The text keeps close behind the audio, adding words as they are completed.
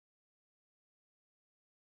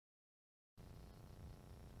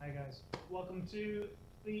Hi guys, welcome to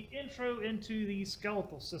the intro into the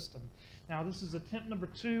skeletal system. Now this is attempt number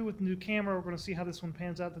 2 with the new camera. We're going to see how this one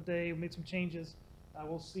pans out today. We made some changes.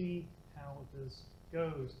 We'll see how this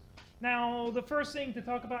goes. Now the first thing to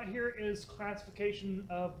talk about here is classification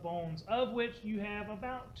of bones, of which you have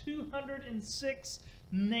about 206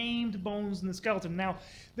 named bones in the skeleton. Now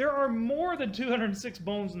there are more than 206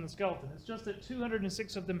 bones in the skeleton. It's just that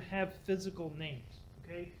 206 of them have physical names.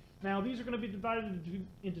 Okay. Now, these are going to be divided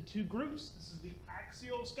into two groups. This is the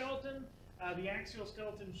axial skeleton. The axial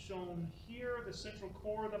skeleton shown here, the central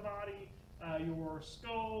core of the body, your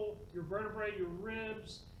skull, your vertebrae, your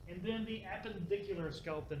ribs, and then the appendicular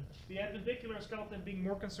skeleton. The appendicular skeleton being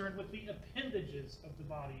more concerned with the appendages of the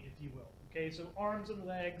body, if you will. Okay, so arms and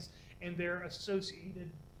legs and their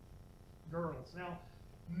associated girdles. Now,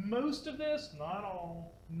 most of this, not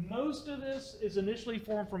all, most of this is initially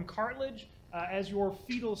formed from cartilage, as your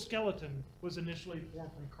fetal skeleton was initially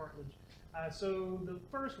formed from cartilage. So the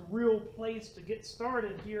first real place to get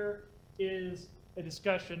started here is a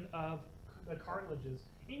discussion of the cartilages.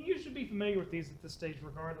 And you should be familiar with these at this stage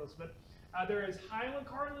regardless, but there is hyaline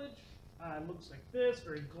cartilage. It looks like this,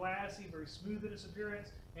 very glassy, very smooth in its appearance.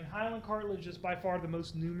 And hyaline cartilage is by far the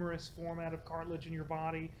most numerous format of cartilage in your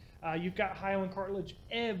body. You've got hyaline cartilage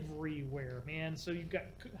everywhere, man. So you've got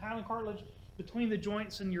hyaline cartilage between the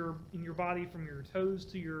joints in your body, from your toes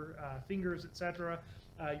to your fingers, etc.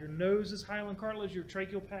 Your nose is hyaline cartilage. Your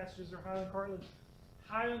tracheal passages are hyaline cartilage.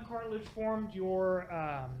 Hyaline cartilage formed your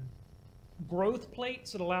growth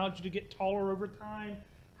plates that allowed you to get taller over time.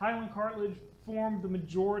 Hyaline cartilage formed the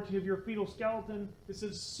majority of your fetal skeleton. This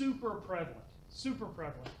is super prevalent, super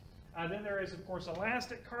prevalent. Then there is, of course,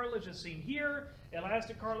 elastic cartilage, as seen here.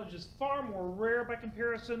 Elastic cartilage is far more rare by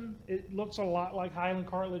comparison. It looks a lot like hyaline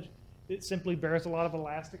cartilage. It simply bears a lot of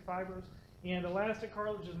elastic fibers. And elastic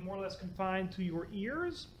cartilage is more or less confined to your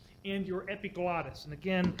ears and your epiglottis. And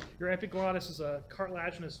again, your epiglottis is a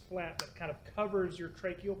cartilaginous flap that kind of covers your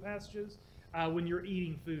tracheal passages when you're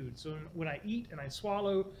eating food. So when I eat and I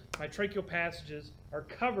swallow, my tracheal passages are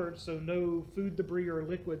covered so no food debris or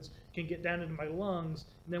liquids can get down into my lungs.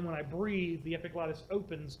 And then when I breathe, the epiglottis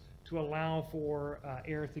opens to allow for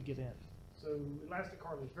air to get in. So elastic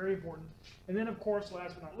cartilage, very important. And then, of course,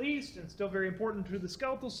 last but not least, and still very important to the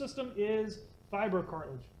skeletal system, is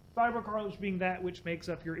fibrocartilage. Fibrocartilage being that which makes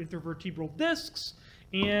up your intervertebral discs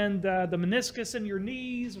and the meniscus in your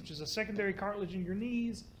knees, which is a secondary cartilage in your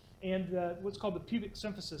knees, and what's called the pubic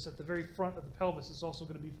symphysis at the very front of the pelvis is also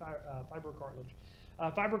going to be fibrocartilage.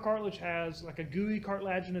 Fibrocartilage has like a gooey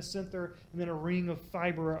cartilaginous center and then a ring of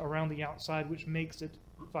fiber around the outside, which makes it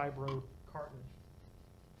fibrocartilage.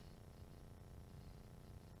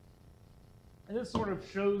 And this sort of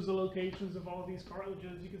shows the locations of all of these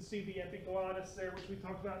cartilages. You can see the epiglottis there, which we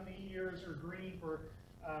talked about in the ears, or green for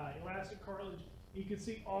elastic cartilage. You can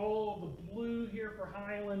see all the blue here for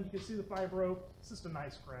hyaline. You can see the fibro. It's just a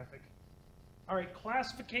nice graphic. All right,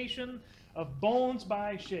 classification of bones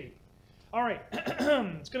by shape. All right,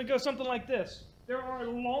 it's going to go something like this. There are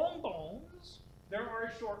long bones. There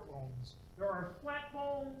are short bones. There are flat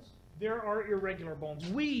bones. There are irregular bones.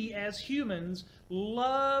 We, as humans,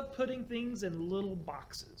 love putting things in little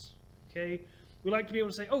boxes, okay? We like to be able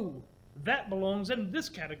to say, oh, that belongs in this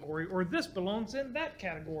category, or this belongs in that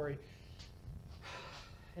category.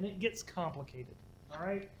 And it gets complicated, all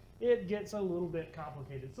right? It gets a little bit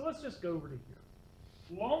complicated. So let's just go over to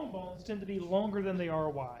here. Long bones tend to be longer than they are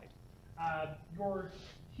wide. Your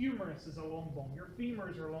humerus is a long bone. Your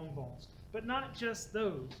femurs are long bones. But not just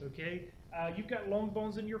those, okay? You've got long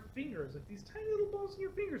bones in your fingers. Like these tiny little bones in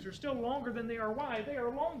your fingers are still longer than they are wide. They are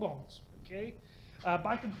long bones, okay?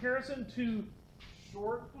 By comparison to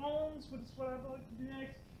short bones, which is what I'd like to do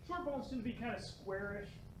next, short bones tend to be kind of squarish.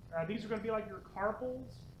 These are going to be like your carpals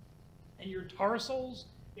and your tarsals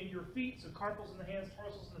in your feet. So carpals in the hands,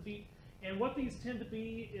 tarsals in the feet. And what these tend to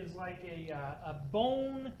be is like a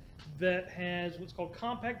bone that has what's called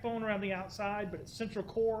compact bone around the outside, but its central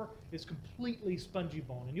core is completely spongy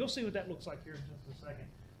bone. And you'll see what that looks like here in just a second.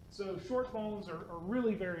 So short bones are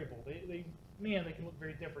really variable. They can look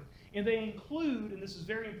very different. And they include, and this is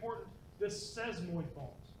very important, the sesamoid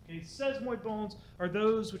bones. Okay, sesamoid bones are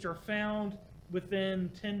those which are found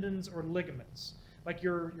within tendons or ligaments, like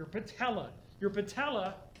your patella. Your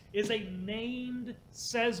patella is a named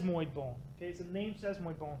sesamoid bone. Okay, it's a named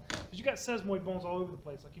sesamoid bone. Because you got sesamoid bones all over the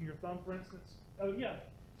place, like in your thumb, for instance. Oh yeah.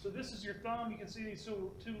 So this is your thumb. You can see these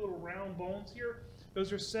two little round bones here.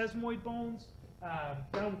 Those are sesamoid bones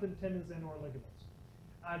found within tendons and or ligaments.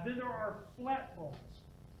 Then there are flat bones.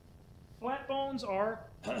 Flat bones are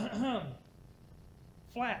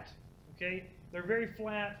flat. Okay, they're very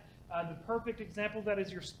flat. The perfect example of that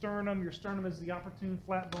is your sternum. Your sternum is the opportune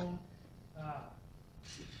flat bone.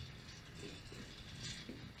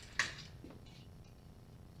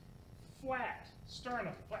 Flat,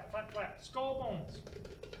 sternum, flat, flat, flat. Skull bones,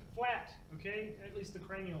 flat, okay? At least the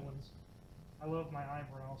cranial ones. I love my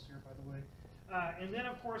eyebrows here, by the way. And then,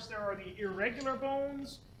 of course, there are the irregular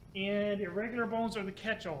bones, and irregular bones are the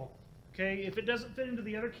catch-all, okay? If it doesn't fit into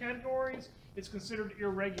the other categories, it's considered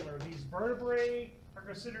irregular. These vertebrae are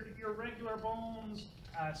considered irregular bones.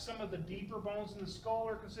 Some of the deeper bones in the skull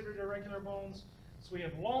are considered irregular bones. So we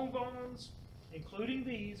have long bones, including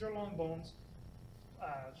these are long bones.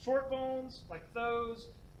 Short bones, like those.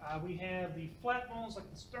 We have the flat bones, like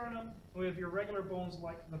the sternum. And we have irregular bones,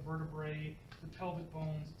 like the vertebrae, the pelvic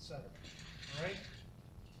bones, etc. All right?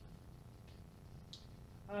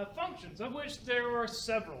 Functions, of which there are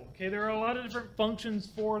several. Okay, there are a lot of different functions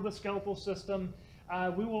for the skeletal system.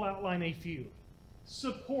 We will outline a few.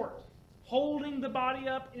 Support. Holding the body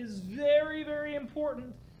up is very, very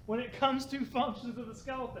important when it comes to functions of the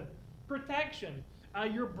skeleton. Protection.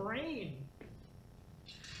 Your brain.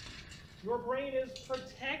 Your brain is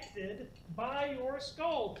protected by your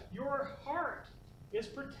skull. Your heart is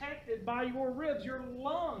protected by your ribs, your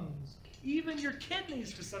lungs. Even your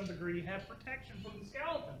kidneys, to some degree, have protection from the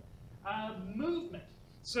skeleton. Movement.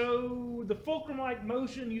 So the fulcrum-like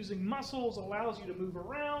motion using muscles allows you to move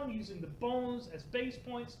around using the bones as base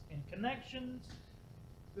points and connections.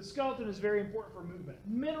 The skeleton is very important for movement.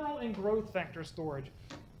 Mineral and growth factor storage.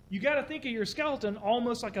 You got to think of your skeleton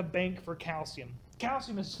almost like a bank for calcium.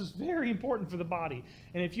 Calcium is just very important for the body.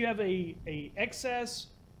 And if you have a excess,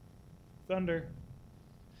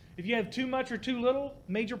 if you have too much or too little,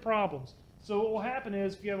 major problems. So what will happen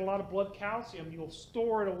is if you have a lot of blood calcium, you'll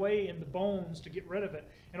store it away in the bones to get rid of it.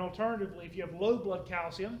 And alternatively, if you have low blood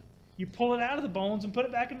calcium, you pull it out of the bones and put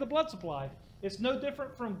it back into the blood supply. It's no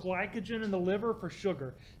different from glycogen in the liver for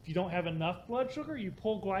sugar. If you don't have enough blood sugar, you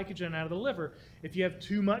pull glycogen out of the liver. If you have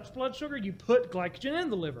too much blood sugar, you put glycogen in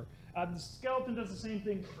the liver. The skeleton does the same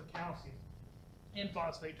thing for calcium and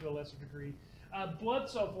phosphate to a lesser degree. Blood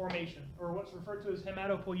cell formation, or what's referred to as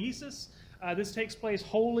hematopoiesis. This takes place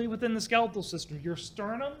wholly within the skeletal system. Your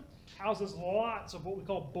sternum houses lots of what we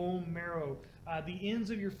call bone marrow. The ends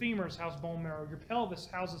of your femurs house bone marrow. Your pelvis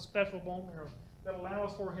houses special bone marrow that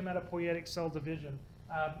allows for hematopoietic cell division,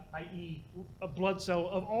 i.e. a blood cell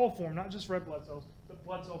of all form, not just red blood cells, but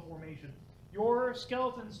blood cell formation. Your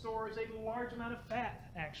skeleton stores a large amount of fat,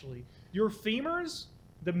 actually. Your femurs,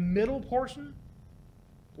 the middle portion,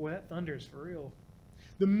 boy, that thunders for real.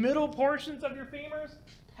 The middle portions of your femurs,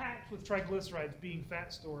 packed with triglycerides, being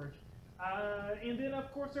fat storage. And then,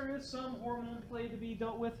 of course, there is some hormone play to be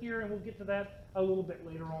dealt with here, and we'll get to that a little bit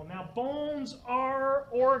later on. Now, bones are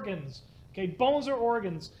organs. Okay, bones are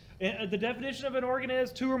organs. The definition of an organ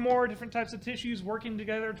is two or more different types of tissues working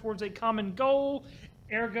together towards a common goal.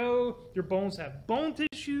 Ergo, your bones have bone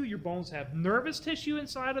tissue, your bones have nervous tissue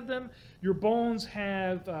inside of them, your bones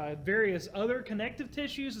have various other connective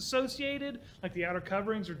tissues associated, like the outer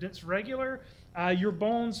coverings or dense regular. Your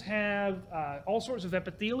bones have all sorts of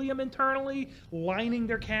epithelium internally, lining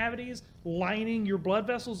their cavities, lining your blood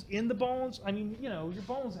vessels in the bones. I mean, you know, your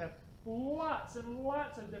bones have lots and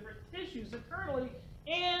lots of different tissues internally,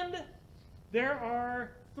 and there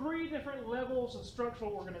are 3 different levels of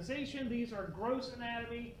structural organization. These are gross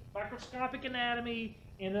anatomy, microscopic anatomy,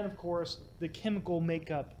 and then, of course, the chemical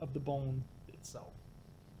makeup of the bone itself.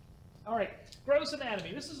 All right, gross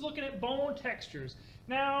anatomy. This is looking at bone textures.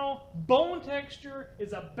 Now, bone texture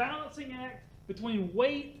is a balancing act between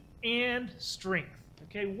weight and strength.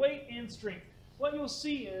 Okay, weight and strength. What you'll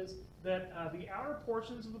see is that the outer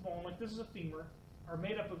portions of the bone, like this is a femur, are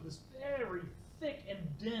made up of this very thick and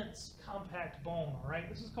dense compact bone, all right?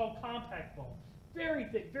 This is called compact bone. Very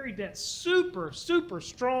thick, very dense, super, super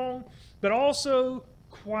strong, but also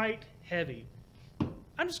quite heavy.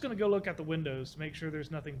 I'm just going to go look out the windows to make sure there's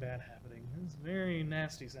nothing bad happening. It's very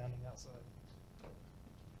nasty sounding outside.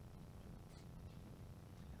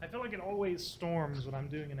 I feel like it always storms when I'm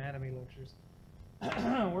doing anatomy lectures.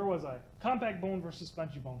 Where was I? Compact bone versus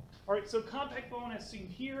spongy bone. All right, so compact bone as seen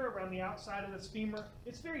here around the outside of this femur,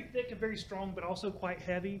 it's very thick and very strong, but also quite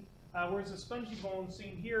heavy. Whereas the spongy bone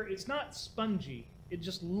seen here, it's not spongy. It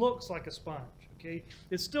just looks like a sponge, okay?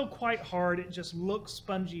 It's still quite hard. It just looks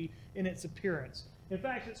spongy in its appearance. In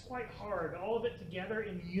fact, it's quite hard. All of it together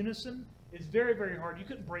in unison is very, very hard. You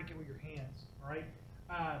couldn't break it with your hands, all right?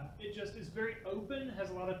 It just is very open,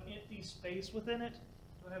 has a lot of empty space within it.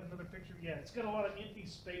 Do I have another picture? Yeah, it's got a lot of empty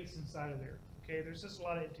space inside of there. Okay, there's just a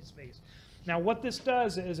lot of empty space. Now, what this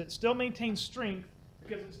does is it still maintains strength,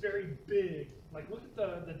 because it's very big. Like look at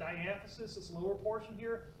the diaphysis, this lower portion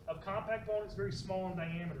here of compact bone, it's very small in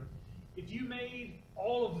diameter. If you made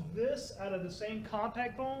all of this out of the same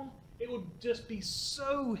compact bone, it would just be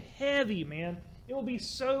so heavy, man. It will be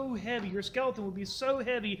so heavy. Your skeleton would be so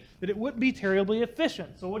heavy that it wouldn't be terribly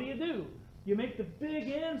efficient. So what do? You make the big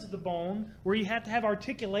ends of the bone where you have to have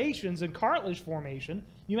articulations and cartilage formation.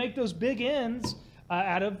 You make those big ends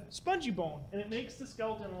out of spongy bone, and it makes the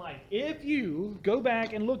skeleton light. If you go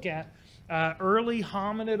back and look at early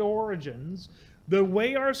hominid origins, the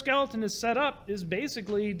way our skeleton is set up is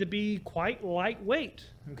basically to be quite lightweight.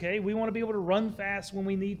 Okay, we want to be able to run fast when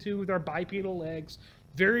we need to with our bipedal legs.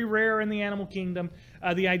 Very rare in the animal kingdom.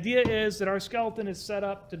 The idea is that our skeleton is set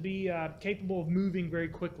up to be capable of moving very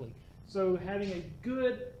quickly. So having a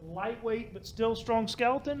good, lightweight, but still strong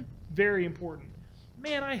skeleton, very important.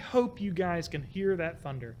 Man, I hope you guys can hear that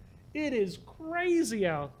thunder. It is crazy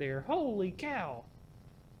out there. Holy cow.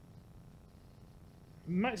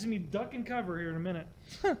 You might see me duck and cover here in a minute.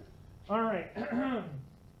 All right.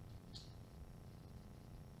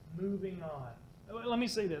 Moving on. Let me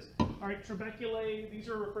say this. All right, trabeculae, these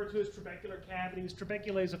are referred to as trabecular cavities.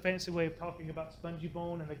 Trabeculae is a fancy way of talking about spongy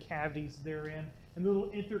bone and the cavities therein, and the little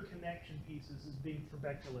interconnection pieces as being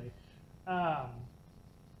trabeculae.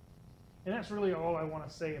 And that's really all I want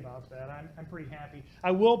to say about that. I'm pretty happy.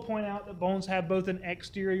 I will point out that bones have both an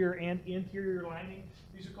exterior and interior lining.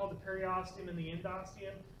 These are called the periosteum and the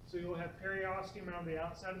endosteum. So you'll have periosteum around the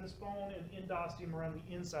outside of this bone and endosteum around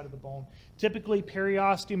the inside of the bone. Typically,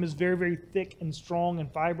 periosteum is very, very thick and strong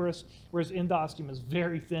and fibrous, whereas endosteum is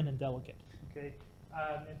very thin and delicate. Okay,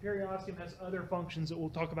 and periosteum has other functions that we'll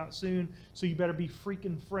talk about soon, so you better be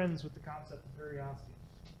freaking friends with the concept of periosteum.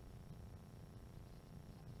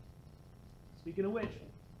 Speaking of which,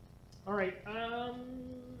 all right,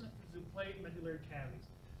 plate medullary cavities.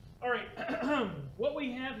 All right, what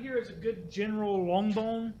we have here is a good general long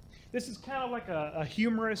bone. This is kind of like a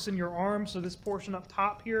humerus in your arm, so this portion up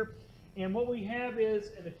top here. And what we have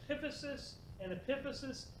is an epiphysis, and a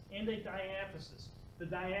diaphysis. The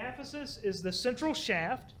diaphysis is the central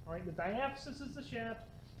shaft, all right? The diaphysis is the shaft.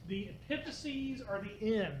 The epiphyses are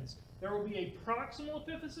the ends. There will be a proximal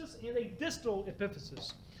epiphysis and a distal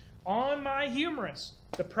epiphysis. On my humerus,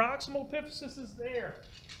 the proximal epiphysis is there,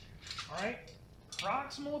 all right?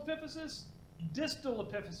 Proximal epiphysis, distal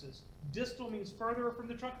epiphysis. Distal means further from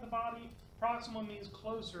the trunk of the body. Proximal means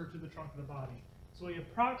closer to the trunk of the body. So we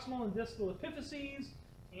have proximal and distal epiphyses,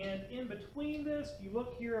 and in between this, if you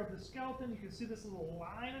look here of the skeleton, you can see this little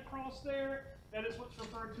line across there. That is what's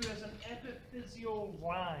referred to as an epiphyseal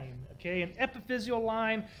line. Okay, an epiphyseal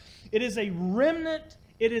line. It is a remnant.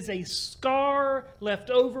 It is a scar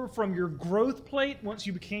left over from your growth plate once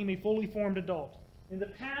you became a fully formed adult. In the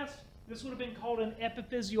past, this would have been called an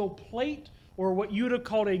epiphyseal plate, or what you would have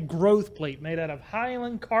called a growth plate made out of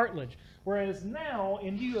hyaline cartilage. Whereas now,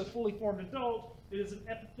 in you, a fully formed adult, it is an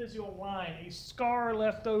epiphyseal line, a scar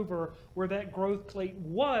left over where that growth plate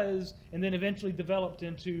was, and then eventually developed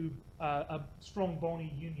into a strong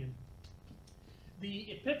bony union.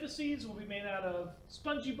 The epiphyses will be made out of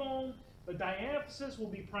spongy bone. The diaphysis will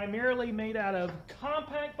be primarily made out of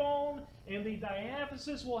compact bone, and the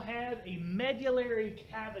diaphysis will have a medullary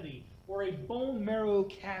cavity or a bone marrow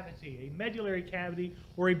cavity, a medullary cavity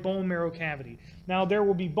or a bone marrow cavity. Now there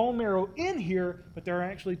will be bone marrow in here, but there are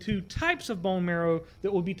actually two types of bone marrow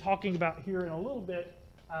that we'll be talking about here in a little bit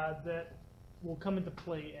that will come into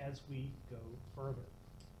play as we go further.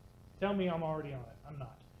 Tell me I'm already on it. I'm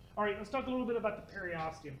not. All right, let's talk a little bit about the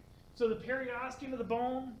periosteum. So the periosteum of the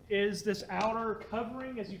bone is this outer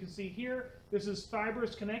covering, as you can see here. This is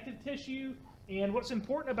fibrous connective tissue, and what's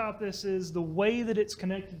important about this is the way that it's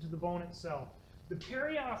connected to the bone itself. The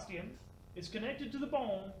periosteum is connected to the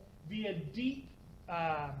bone via deep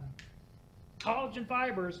collagen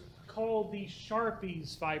fibers called the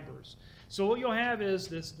Sharpey's fibers. So what you'll have is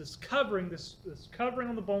this covering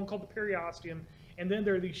on the bone called the periosteum, and then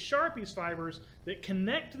there are these Sharpey's fibers that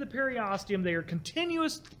connect to the periosteum. They are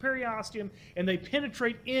continuous to the periosteum, and they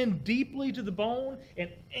penetrate in deeply to the bone and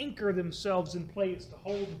anchor themselves in place to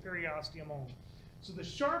hold the periosteum on. So the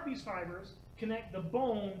Sharpey's fibers connect the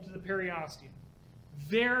bone to the periosteum.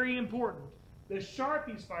 Very important. The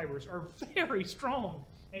Sharpey's fibers are very strong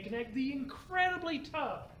and connect the incredibly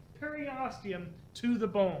tough periosteum to the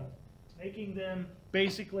bone, making them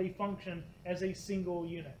basically function as a single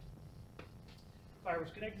unit.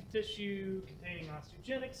 Fibrous connective tissue containing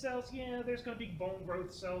osteogenic cells. Yeah, there's going to be bone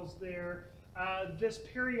growth cells there. This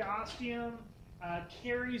periosteum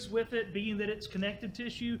carries with it, being that it's connective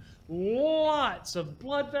tissue, lots of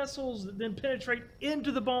blood vessels that then penetrate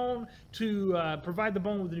into the bone to provide the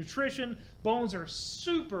bone with nutrition. Bones are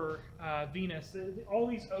super venous. All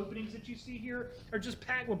these openings that you see here are just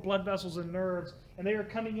packed with blood vessels and nerves, and they are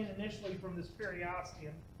coming in initially from this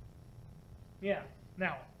periosteum. Yeah,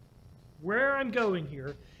 now, where I'm going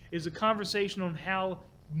here is a conversation on how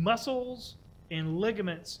muscles and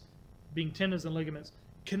ligaments, being tendons and ligaments,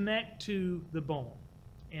 connect to the bone.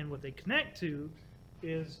 And what they connect to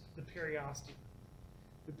is the periosteum.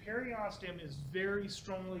 The periosteum is very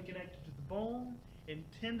strongly connected to the bone, and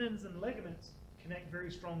tendons and ligaments connect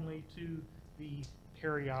very strongly to the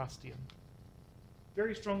periosteum.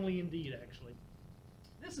 Very strongly indeed, actually.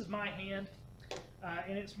 This is my hand,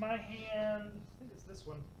 and it's my hand, I think it's this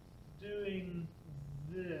one, doing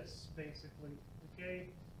this, basically, okay?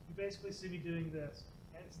 You basically see me doing this.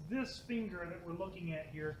 And it's this finger that we're looking at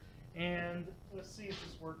here, and let's see if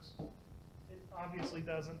this works. It obviously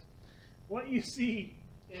doesn't. What you see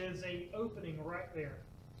is a opening right there.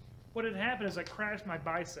 What had happened is I crashed my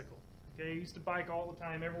bicycle. Okay, I used to bike all the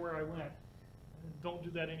time, everywhere I went. Don't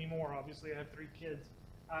do that anymore, obviously, I have 3 kids.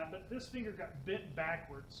 But this finger got bent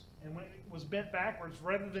backwards, and when it was bent backwards,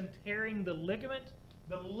 rather than tearing the ligament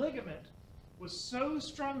was so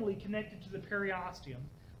strongly connected to the periosteum,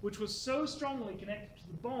 which was so strongly connected to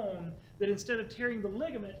the bone, that instead of tearing the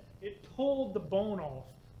ligament, it pulled the bone off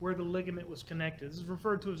where the ligament was connected. This is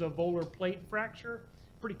referred to as a volar plate fracture,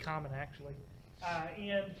 pretty common actually.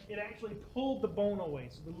 And it actually pulled the bone away.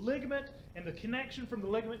 So the ligament and the connection from the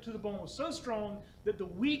ligament to the bone was so strong that the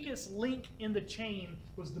weakest link in the chain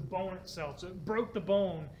was the bone itself. So it broke the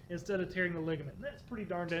bone instead of tearing the ligament. And that's pretty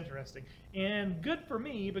darned interesting. And good for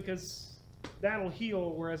me, because that'll heal,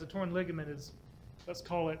 whereas a torn ligament is, let's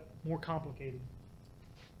call it, more complicated.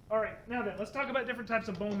 All right, now then, let's talk about different types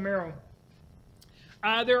of bone marrow.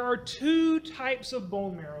 There are 2 types of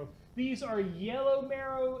bone marrow. These are yellow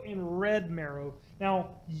marrow and red marrow. Now,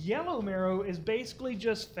 yellow marrow is basically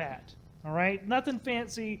just fat, all right? Nothing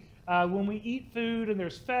fancy. When we eat food and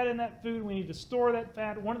there's fat in that food, we need to store that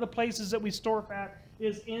fat. One of the places that we store fat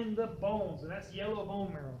is in the bones, and that's yellow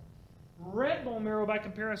bone marrow. Red bone marrow, by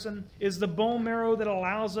comparison, is the bone marrow that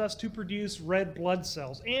allows us to produce red blood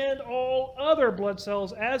cells and all other blood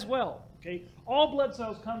cells as well, okay? All blood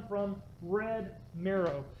cells come from red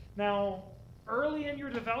marrow. Now, early in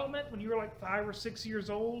your development, when you were like 5 or 6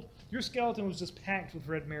 years old, your skeleton was just packed with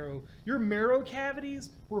red marrow. Your marrow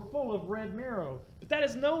cavities were full of red marrow, but that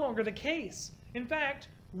is no longer the case. In fact,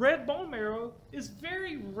 red bone marrow is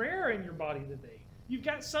very rare in your body today. You've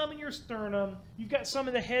got some in your sternum, you've got some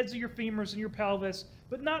in the heads of your femurs and your pelvis,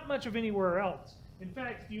 but not much of anywhere else. In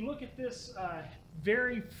fact, if you look at this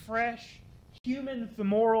very fresh human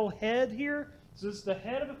femoral head here, so this is the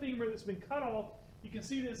head of a femur that's been cut off. You can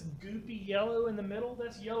see this goopy yellow in the middle.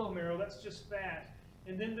 That's yellow marrow. That's just fat.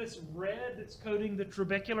 And then this red that's coating the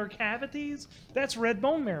trabecular cavities, that's red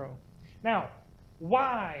bone marrow. Now,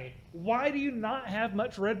 why? Why do you not have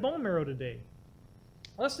much red bone marrow today?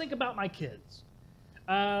 Let's think about my kids.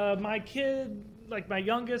 My kid, like my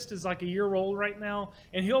youngest, is like a year old right now,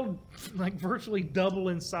 and he'll like virtually double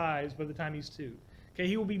in size by the time he's 2. Okay,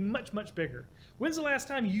 he will be much, much bigger. When's the last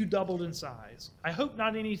time you doubled in size? I hope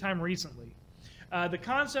not anytime recently. The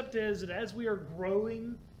concept is that as we are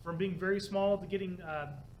growing from being very small to getting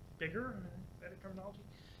bigger, is that a terminology?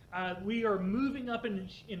 We are moving up in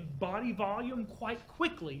body volume quite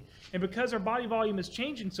quickly. And because our body volume is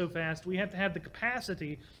changing so fast, we have to have the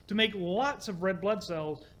capacity to make lots of red blood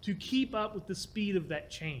cells to keep up with the speed of that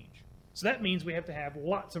change. So that means we have to have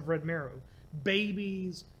lots of red marrow.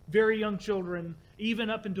 Babies, very young children, even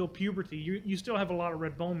up until puberty, you still have a lot of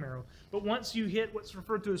red bone marrow. But once you hit what's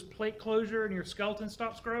referred to as plate closure and your skeleton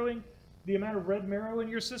stops growing, the amount of red marrow in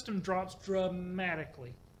your system drops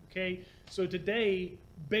dramatically. Okay, so today,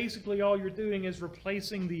 basically all you're doing is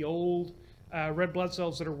replacing the old red blood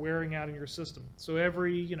cells that are wearing out in your system. So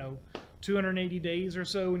every 280 days or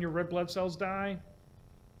so, when your red blood cells die,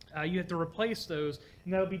 you have to replace those,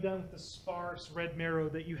 and that'll be done with the sparse red marrow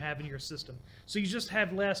that you have in your system. So you just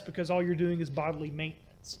have less because all you're doing is bodily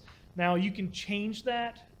maintenance. Now you can change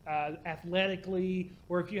that athletically,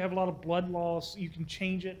 or if you have a lot of blood loss, you can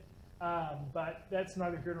change it. But that's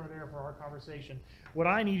neither here nor there for our conversation. What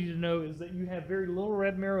I need you to know is that you have very little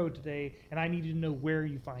red marrow today, and I need you to know where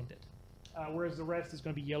you find it. Whereas the rest is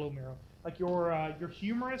going to be yellow marrow. Like your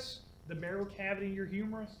humerus, the marrow cavity in your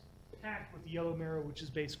humerus, packed with yellow marrow, which is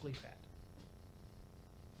basically fat.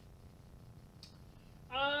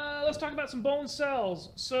 Let's talk about some bone cells.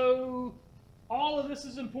 So All of this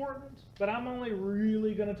is important, but I'm only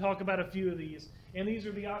really going to talk about a few of these. And these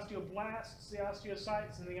are the osteoblasts, the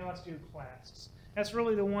osteocytes, and the osteoclasts. That's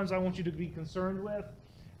really the ones I want you to be concerned with.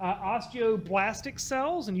 Osteoblastic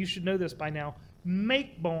cells, and you should know this by now,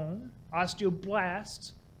 make bone.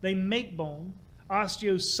 Osteoblasts, they make bone.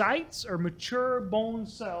 Osteocytes are mature bone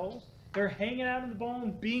cells. They're hanging out in the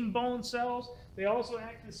bone, being bone cells. They also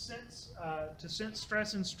act to sense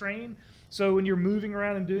stress and strain. So when you're moving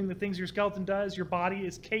around and doing the things your skeleton does, your body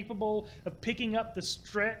is capable of picking up the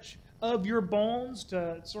stretch of your bones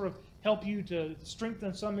to sort of help you to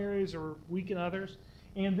strengthen some areas or weaken others.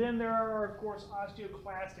 And then there are, of course,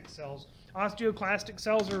 osteoclastic cells. Osteoclastic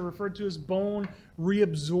cells are referred to as bone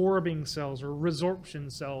reabsorbing cells or resorption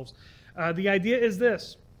cells. The idea is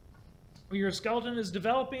this. When your skeleton is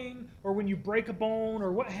developing, or when you break a bone,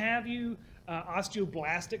 or what have you,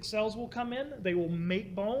 osteoblastic cells will come in. They will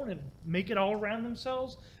make bone and make it all around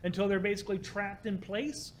themselves until they're basically trapped in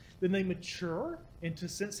place. Then they mature into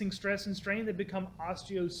sensing stress and strain. They become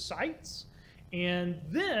osteocytes. And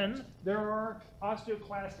then there are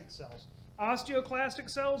osteoclastic cells. Osteoclastic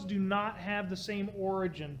cells do not have the same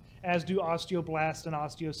origin as do osteoblasts and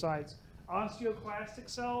osteocytes. Osteoclastic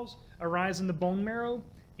cells arise in the bone marrow,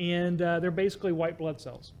 and they're basically white blood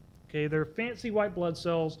cells. Okay, they're fancy white blood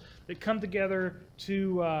cells that come together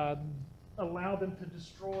to allow them to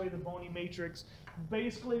destroy the bony matrix.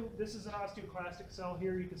 Basically, this is an osteoclastic cell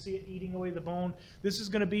here. You can see it eating away the bone. This is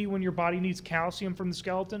going to be when your body needs calcium from the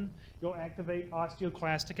skeleton. You'll activate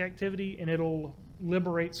osteoclastic activity, and it'll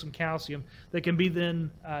liberate some calcium that can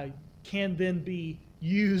then be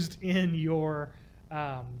used in your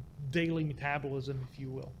daily metabolism, if you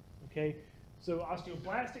will. Okay. So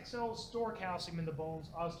osteoblastic cells store calcium in the bones.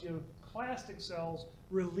 Osteoclastic cells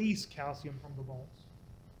release calcium from the bones.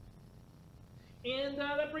 And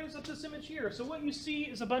that brings up this image here. So what you see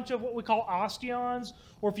is a bunch of what we call osteons,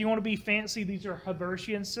 or if you want to be fancy, these are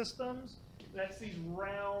Haversian systems. That's these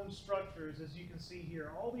round structures, as you can see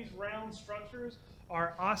here. All these round structures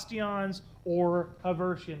are osteons or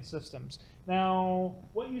Haversian systems. Now,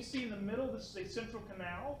 what you see in the middle, this is a central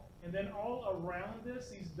canal, and then all around this,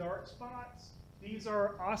 these dark spots, these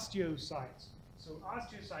are osteocytes. So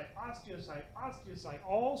osteocyte, osteocyte, osteocyte,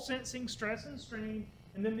 all sensing stress and strain,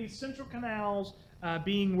 and then these central canals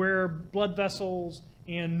being where blood vessels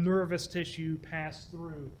and nervous tissue pass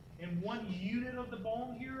through. And one unit of the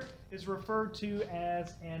bone here is referred to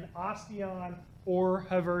as an osteon or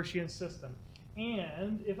Haversian system.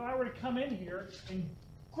 And if I were to come in here and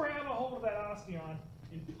grab a hold of that osteon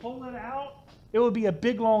and pull it out, it would be a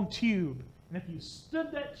big long tube. And if you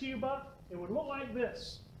stood that tube up, it would look like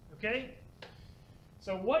this, okay?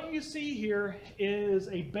 So what you see here is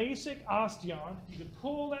a basic osteon. You can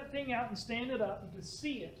pull that thing out and stand it up. You can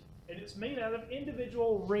see it, and it's made out of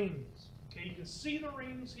individual rings. Okay, you can see the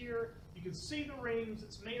rings here. You can see the rings.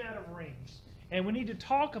 It's made out of rings. And we need to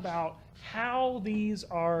talk about how these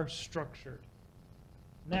are structured.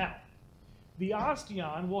 Now, the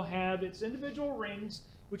osteon will have its individual rings,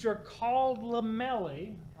 which are called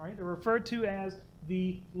lamellae. All right, they're referred to as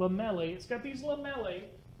the lamellae. It's got these lamellae,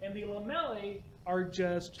 and the lamellae are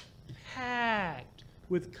just packed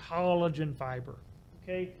with collagen fiber.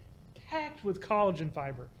 Okay, packed with collagen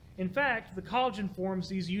fiber. In fact, the collagen forms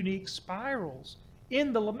these unique spirals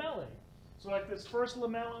in the lamellae. So like this first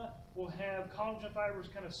lamella will have collagen fibers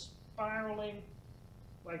kind of spiraling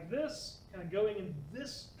like this, kind of going in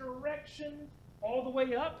this direction all the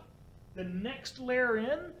way up. The next layer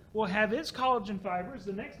in will have its collagen fibers,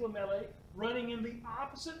 the next lamellae, running in the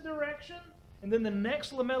opposite direction. And then the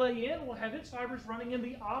next lamellae in will have its fibers running in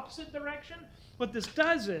the opposite direction. What this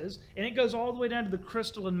does is, and it goes all the way down to the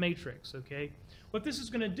crystalline matrix, okay? What this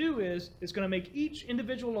is going to do is, it's going to make each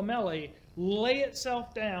individual lamellae lay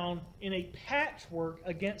itself down in a patchwork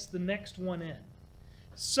against the next one in.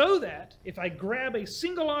 So that if I grab a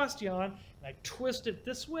single osteon and I twist it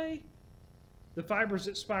this way, the fibers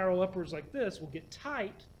that spiral upwards like this will get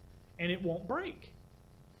tight and it won't break.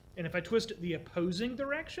 And if I twist it the opposing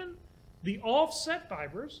direction, the offset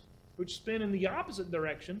fibers, which spin in the opposite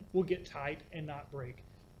direction, will get tight and not break.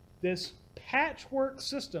 This patchwork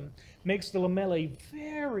system makes the lamellae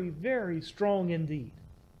very, very strong indeed.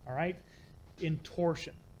 All right, in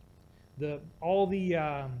torsion. All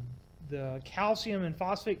the calcium and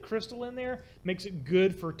phosphate crystal in there makes it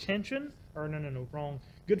good for tension, or no, wrong.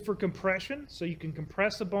 Good for compression, so you can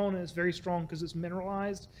compress the bone and it's very strong because it's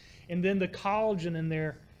mineralized. And then the collagen in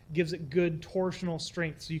there gives it good torsional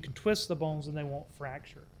strength, so you can twist the bones and they won't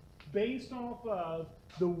fracture. Based off of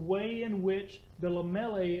the way in which the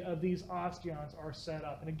lamellae of these osteons are set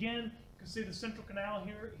up. And again, you can see the central canal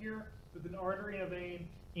here with an artery and a vein,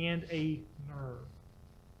 and a nerve.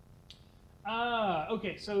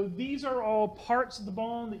 Okay, so these are all parts of the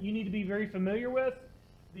bone that you need to be very familiar with.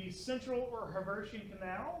 The central or Haversian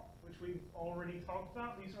canal, which we've already talked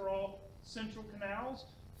about. These are all central canals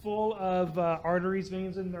full of arteries,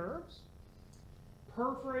 veins, and nerves.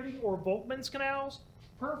 Perforating or Volkmann's canals.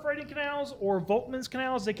 Perforating canals or Volkmann's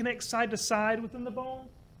canals, they connect side to side within the bone.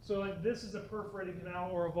 So like this is a perforating canal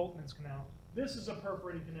or a Volkmann's canal. This is a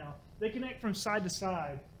perforating canal. They connect from side to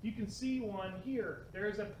side. You can see one here. There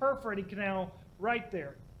is a perforating canal right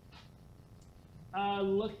there.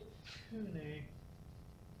 Lacunae.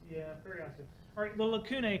 Yeah, very awesome. All right, the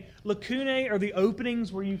lacunae. Lacunae are the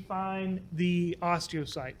openings where you find the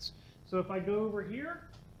osteocytes. So if I go over here,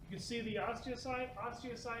 you can see the osteocyte,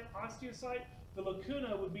 osteocyte, osteocyte. The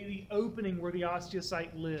lacuna would be the opening where the osteocyte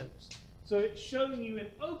lives. So it's showing you an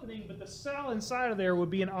opening, but the cell inside of there would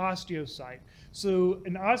be an osteocyte. So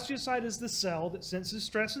an osteocyte is the cell that senses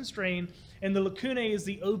stress and strain, and the lacunae is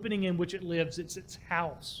the opening in which it lives. It's its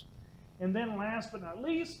house. And then last but not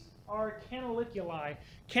least are canaliculi.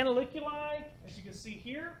 Canaliculi, as you can see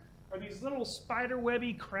here, are these little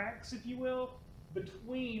spider-webby cracks, if you will,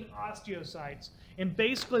 between osteocytes. And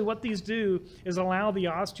basically what these do is allow the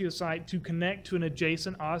osteocyte to connect to an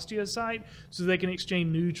adjacent osteocyte so they can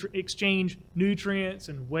exchange nutrients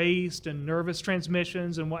and waste and nervous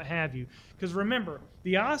transmissions and what have you. Because remember,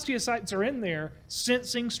 the osteocytes are in there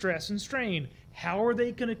sensing stress and strain. How are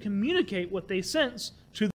they going to communicate what they sense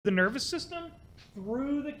to the nervous system?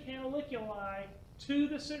 Through the canaliculi to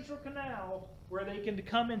the central canal, where they can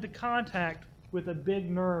come into contact with a big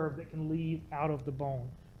nerve that can lead out of the bone.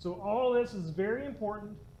 So all this is very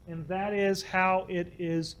important, and that is how it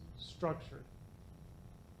is structured.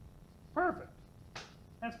 Perfect.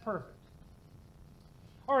 That's perfect.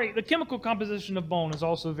 All right, the chemical composition of bone is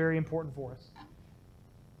also very important for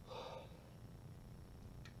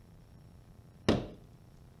us.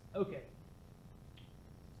 Okay.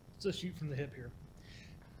 Let's shoot from the hip here.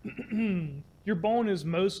 Your bone is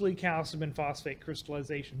mostly calcium and phosphate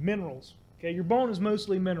crystallization, minerals. Okay, your bone is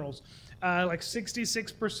mostly minerals. Like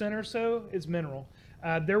 66% or so is mineral.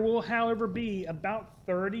 There will, however, be about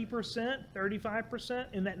 30%, 35%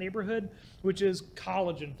 in that neighborhood, which is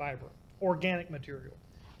collagen fiber, organic material.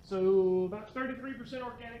 So about 33%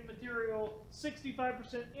 organic material,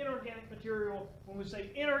 65% inorganic material. When we say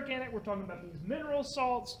inorganic, we're talking about these mineral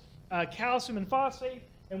salts, calcium and phosphate.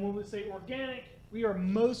 And when we say organic, we are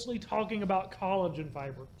mostly talking about collagen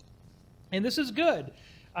fiber. And this is good.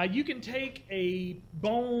 You can take a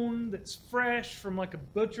bone that's fresh from like a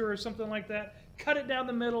butcher or something like that, cut it down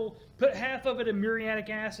the middle, put half of it in muriatic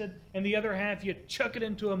acid, and the other half you chuck it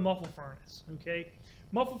into a muffle furnace, okay?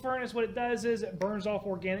 Muffle furnace, what it does is it burns off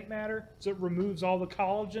organic matter, so it removes all the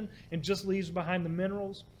collagen and just leaves behind the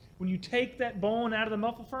minerals. When you take that bone out of the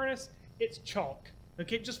muffle furnace, it's chalk.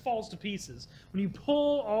 Okay, it just falls to pieces. When you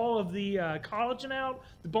pull all of the collagen out,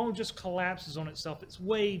 the bone just collapses on itself. It's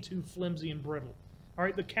way too flimsy and brittle. All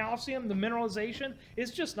right, the calcium, the mineralization, is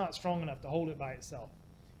just not strong enough to hold it by itself.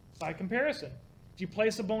 By comparison, if you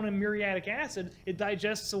place a bone in muriatic acid, it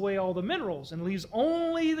digests away all the minerals and leaves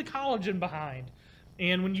only the collagen behind.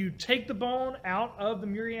 And when you take the bone out of the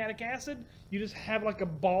muriatic acid, you just have like a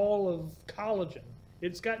ball of collagen.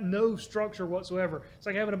 It's got no structure whatsoever. It's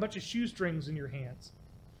like having a bunch of shoestrings in your hands.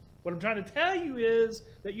 What I'm trying to tell you is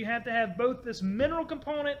that you have to have both this mineral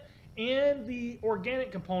component and the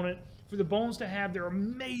organic component for the bones to have their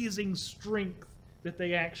amazing strength that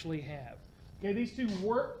they actually have. Okay, these two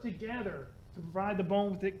work together to provide the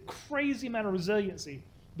bone with a crazy amount of resiliency.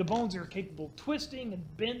 The bones are capable of twisting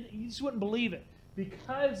and bending. You just wouldn't believe it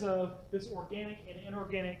because of this organic and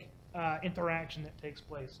inorganic interaction that takes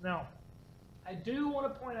place. Now, I do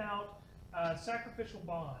want to point out sacrificial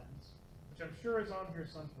bonds, which I'm sure is on here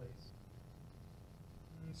someplace.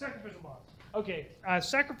 Sacrificial bonds. Okay,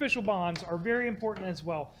 sacrificial bonds are very important as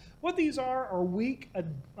well. What these are weak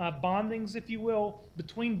bondings, if you will,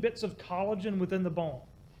 between bits of collagen within the bone.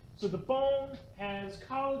 So the bone has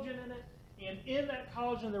collagen in it, and in that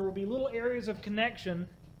collagen there will be little areas of connection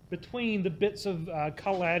between the bits of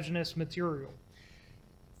collagenous material.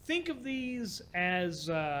 Think of these as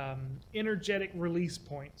energetic release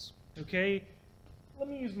points, okay? Let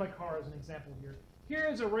me use my car as an example here. Here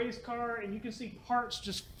is a race car, and you can see parts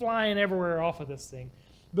just flying everywhere off of this thing.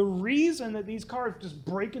 The reason that these cars just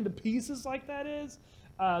break into pieces like that is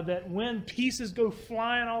that when pieces go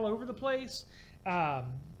flying all over the place,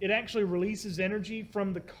 it actually releases energy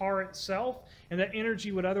from the car itself, and that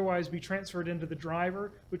energy would otherwise be transferred into the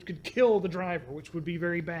driver, which could kill the driver, which would be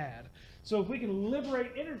very bad. So if we can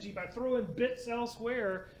liberate energy by throwing bits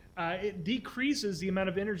elsewhere, it decreases the amount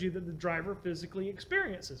of energy that the driver physically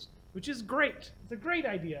experiences, which is great. It's a great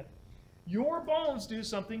idea. Your bones do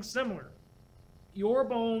something similar. Your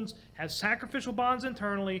bones have sacrificial bonds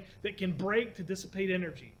internally that can break to dissipate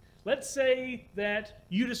energy. Let's say that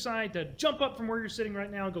you decide to jump up from where you're sitting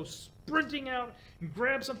right now and go sprinting out and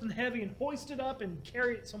grab something heavy and hoist it up and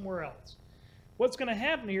carry it somewhere else. What's going to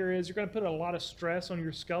happen here is you're going to put a lot of stress on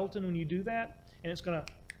your skeleton when you do that, and it's going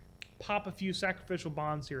to pop a few sacrificial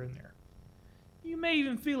bonds here and there. You may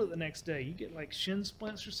even feel it the next day. You get like shin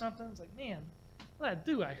splints or something. It's like, man, what did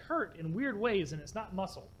I do? I hurt in weird ways, and it's not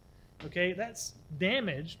muscle. Okay, that's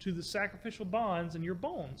damage to the sacrificial bonds in your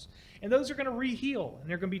bones. And those are going to re-heal, and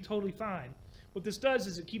they're going to be totally fine. What this does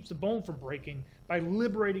is it keeps the bone from breaking by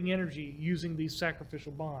liberating energy using these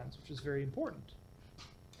sacrificial bonds, which is very important.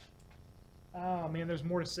 Oh, man, there's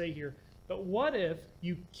more to say here. But what if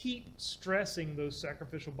you keep stressing those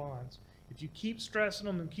sacrificial bonds? If you keep stressing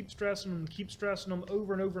them and keep stressing them and keep stressing them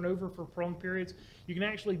over and over and over for prolonged periods, you can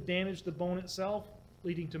actually damage the bone itself,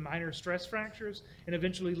 leading to minor stress fractures, and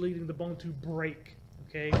eventually leading the bone to break.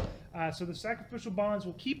 Okay, so the sacrificial bonds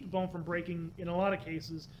will keep the bone from breaking in a lot of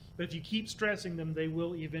cases, but if you keep stressing them, they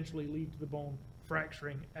will eventually lead to the bone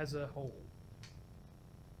fracturing as a whole.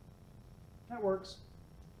 That works.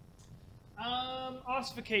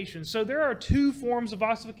 Ossification. So there are two forms of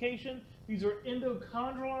ossification. These are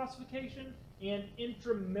endochondral ossification and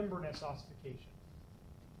intramembranous ossification.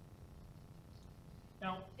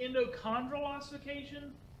 Now, endochondral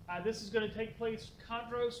ossification, this is going to take place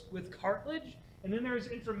chondros with cartilage. And then there's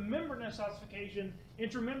intramembranous ossification.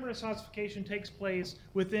 Intramembranous ossification takes place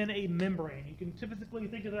within a membrane. You can typically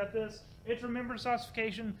think of that this intramembranous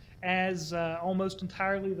ossification as almost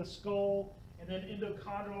entirely the skull, and then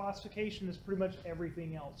endochondral ossification is pretty much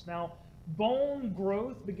everything else. Now, bone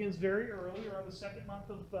growth begins very early, around the second month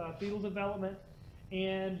of fetal development,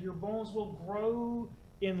 and your bones will grow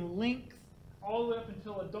in length all the way up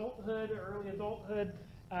until adulthood, early adulthood,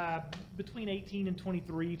 between 18 and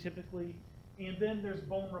 23 typically. And then there's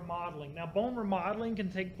bone remodeling. Now, bone remodeling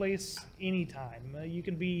can take place anytime. You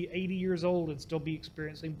can be 80 years old and still be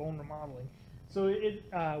experiencing bone remodeling. So it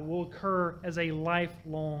will occur as a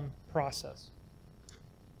lifelong process.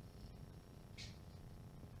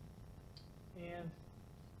 And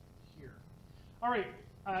here. All right,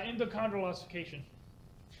 endochondral ossification.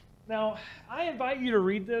 Now, I invite you to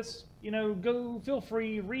read this. You know, go, feel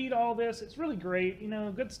free, read all this. It's really great, you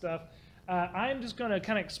know, good stuff. I'm just going to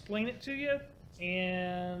kind of explain it to you,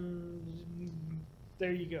 and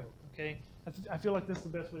there you go, okay? I feel like this is the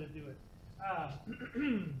best way to do it.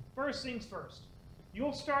 First things first.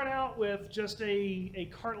 You'll start out with just a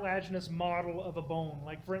cartilaginous model of a bone.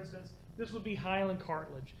 Like, for instance, this would be hyaline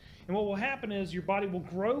cartilage. And what will happen is your body will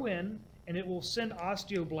grow in, and it will send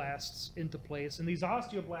osteoblasts into place. And these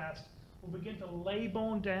osteoblasts will begin to lay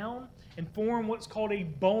bone down and form what's called a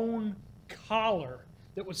bone collar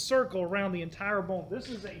that would circle around the entire bone. This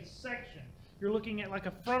is a section. You're looking at like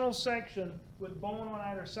a frontal section with bone on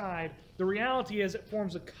either side. The reality is it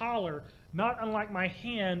forms a collar, not unlike my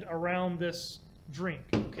hand around this drink,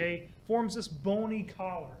 okay? Forms this bony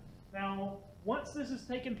collar. Now, once this has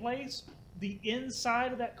taken place, the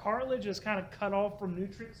inside of that cartilage is kind of cut off from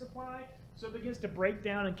nutrient supply, so it begins to break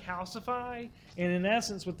down and calcify, and in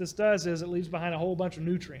essence what this does is it leaves behind a whole bunch of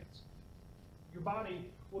nutrients. Your body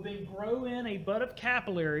will then grow in a bud of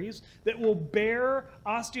capillaries that will bear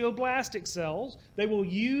osteoblastic cells. They will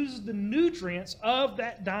use the nutrients of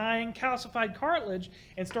that dying calcified cartilage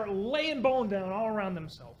and start laying bone down all around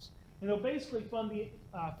themselves. And they'll basically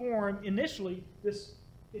form initially this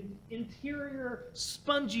interior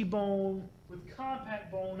spongy bone with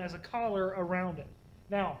compact bone as a collar around it.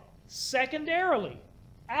 Now, secondarily,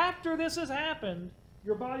 after this has happened,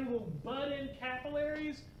 your body will bud in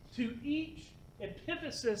capillaries to each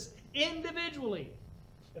epiphysis individually.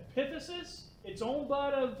 Epiphysis, its own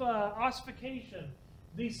bud of ossification.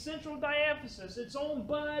 The central diaphysis, its own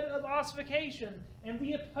bud of ossification. And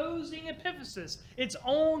the opposing epiphysis, its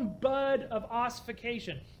own bud of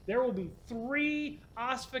ossification. There will be 3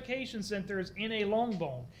 ossification centers in a long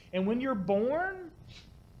bone. And when you're born,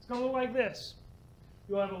 it's going to look like this.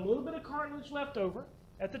 You'll have a little bit of cartilage left over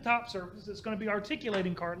at the top surface. It's going to be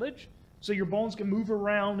articulating cartilage, so your bones can move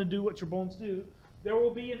around and do what your bones do. There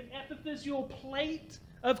will be an epiphyseal plate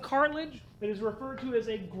of cartilage that is referred to as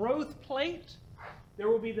a growth plate. There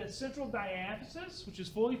will be the central diaphysis, which is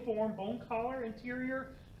fully formed bone collar interior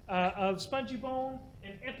of spongy bone,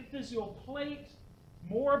 an epiphyseal plate,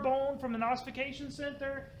 more bone from an ossification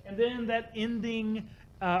center, and then that ending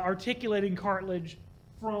articulating cartilage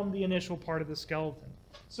from the initial part of the skeleton.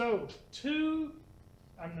 So,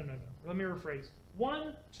 let me rephrase.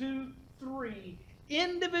 1, 2, 3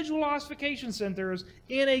 individual ossification centers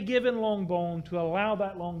in a given long bone to allow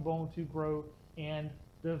that long bone to grow and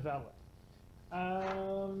develop.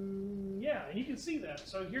 Yeah, and you can see that.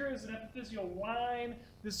 So here is an epiphyseal line.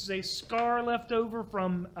 This is a scar left over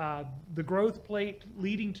from the growth plate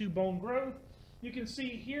leading to bone growth. You can see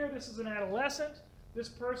here this is an adolescent. This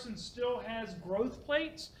person still has growth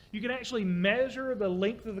plates. You can actually measure the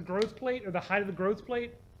length of the growth plate or the height of the growth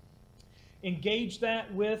plate, engage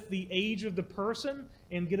that with the age of the person,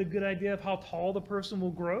 and get a good idea of how tall the person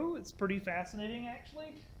will grow. It's pretty fascinating,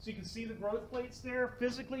 actually. So you can see the growth plates there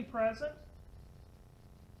physically present.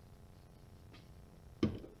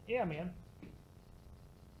 Yeah, man.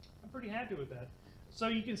 I'm pretty happy with that. So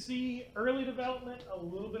you can see early development, a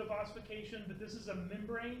little bit of ossification, but this is a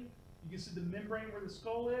membrane. You can see the membrane where the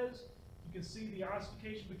skull is. You can see the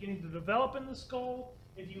ossification beginning to develop in the skull.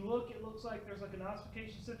 If you look, it looks like there's like an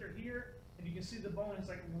ossification center here, and you can see the bone is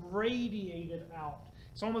like radiated out.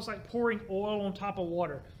 It's almost like pouring oil on top of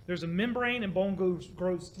water. There's a membrane, and bone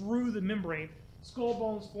grows through the membrane. Skull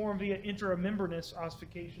bones form via intramembranous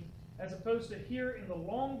ossification, as opposed to here in the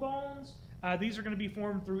long bones, these are going to be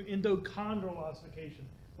formed through endochondral ossification.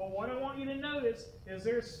 But what I want you to notice is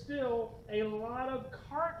there's still a lot of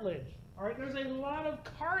cartilage. All right, there's a lot of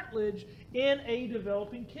cartilage in a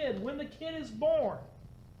developing kid. When the kid is born,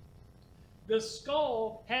 the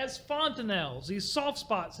skull has fontanelles, these soft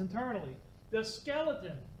spots internally. The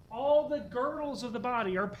skeleton, all the girdles of the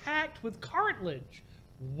body are packed with cartilage.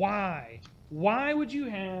 Why? Why would you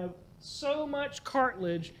have so much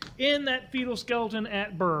cartilage in that fetal skeleton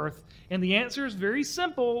at birth? And the answer is very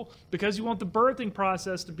simple, because you want the birthing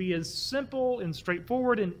process to be as simple and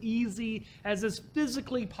straightforward and easy as is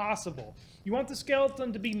physically possible. You want the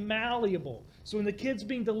skeleton to be malleable. So when the kid's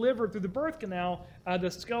being delivered through the birth canal, the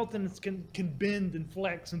skeleton can bend and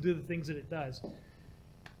flex and do the things that it does.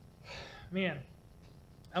 Man,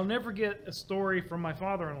 I'll never forget a story from my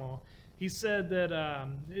father-in-law. He said that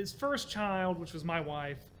his first child, which was my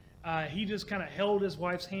wife, he just kind of held his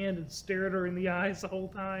wife's hand and stared at her in the eyes the whole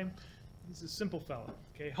time. He's a simple fella,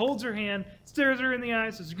 okay? Holds her hand, stares her in the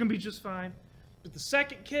eyes, says, "You're going to be just fine." But the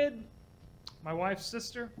second kid, my wife's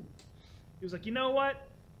sister, he was like, "You know what?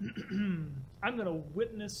 I'm going to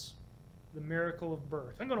witness the miracle of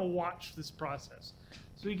birth. I'm going to watch this process."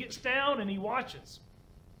 So he gets down and he watches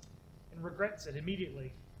and regrets it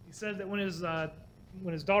immediately. He said that when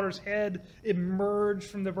his daughter's head emerged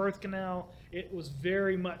from the birth canal, it was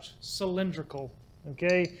very much cylindrical,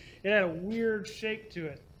 okay? It had a weird shape to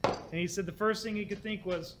it. And he said the first thing he could think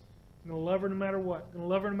was, "I'm going to love her no matter what, going to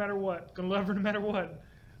love her no matter what, going to love her no matter what,"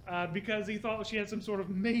 because he thought she had some sort of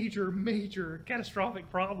major catastrophic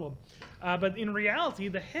problem. But in reality,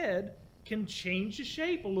 the head can change the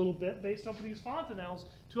shape a little bit based off of these fontanelles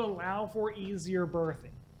to allow for easier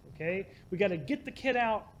birthing, okay? We got to get the kid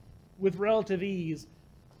out with relative ease,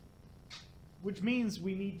 which means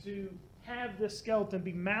we need to have this skeleton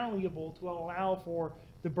be malleable to allow for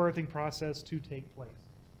the birthing process to take place.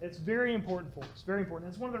 It's very important for us, very important.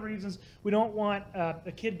 It's one of the reasons we don't want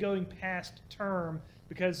a kid going past term,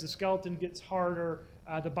 because the skeleton gets harder,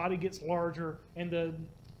 the body gets larger, and the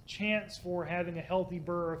chance for having a healthy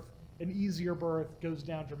birth, an easier birth, goes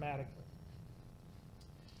down dramatically.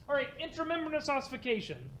 All right, intramembranous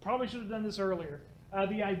ossification. Probably should have done this earlier.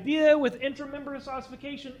 The idea with intramembranous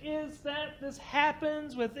ossification is that this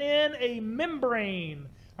happens within a membrane.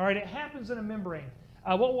 All right, it happens in a membrane.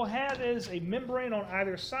 What we'll have is a membrane on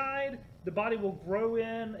either side. The body will grow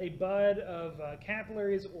in a bud of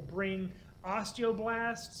capillaries that will bring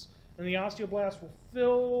osteoblasts, and the osteoblasts will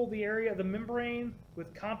fill the area of the membrane with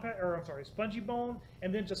spongy bone,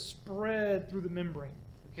 and then just spread through the membrane.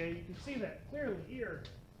 Okay, you can see that clearly here.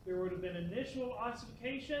 There would have been initial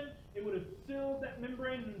ossification. It would have filled that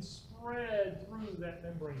membrane and spread through that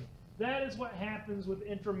membrane. That is what happens with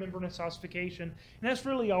intramembranous ossification, and that's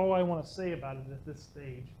really all I want to say about it at this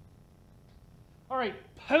stage. All right,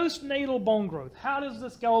 postnatal bone growth. How does the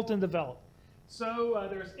skeleton develop? So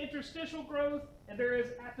there's interstitial growth and there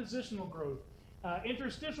is appositional growth.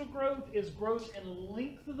 Interstitial growth is growth in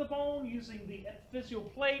length of the bone using the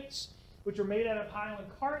epiphyseal plates, which are made out of hyaline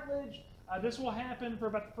cartilage. This will happen for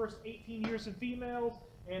about the first 18 years in females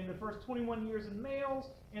and the first 21 years in males.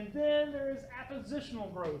 And then there is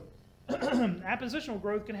appositional growth. Appositional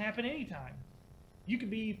growth can happen anytime. You could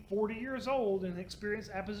be 40 years old and experience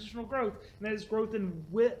appositional growth, and that is growth in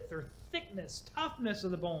width or thickness, toughness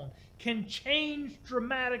of the bone, can change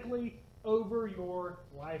dramatically over your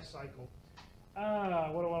life cycle.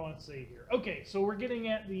 What do I want to say here? Okay, so we're getting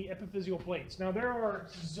at the epiphyseal plates. Now there are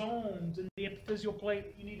zones in the epiphyseal plate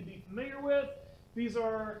that you need to be familiar with. These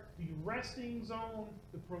are the resting zone,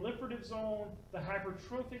 the proliferative zone, the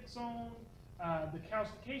hypertrophic zone, the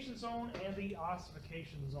calcification zone, and the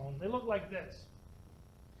ossification zone. They look like this.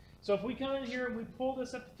 So if we come in here and we pull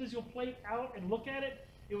this epiphyseal plate out and look at it,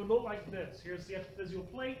 it would look like this. Here's the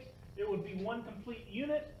epiphyseal plate. It would be one complete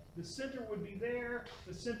unit. The center would be there.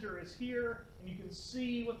 The center is here. And you can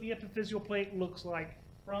see what the epiphyseal plate looks like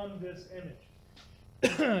from this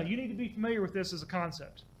image. You need to be familiar with this as a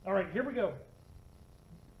concept. All right, here we go.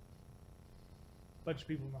 Bunch of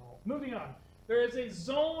people know. Moving on. There is a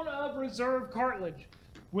zone of reserve cartilage.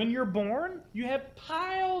 When you're born, you have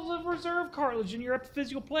piles of reserve cartilage in your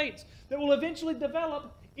epiphyseal plates that will eventually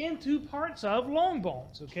develop into parts of long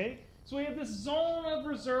bones, okay? So we have this zone of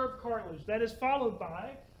reserve cartilage that is followed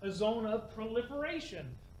by a zone of proliferation.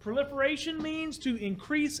 Proliferation means to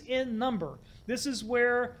increase in number. This is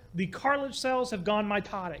where the cartilage cells have gone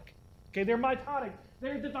mitotic. Okay, they're mitotic.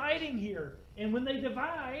 They're dividing here. And when they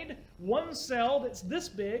divide, one cell that's this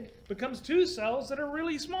big becomes two cells that are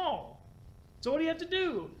really small. So what do you have to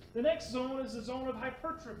do? The next zone is the zone of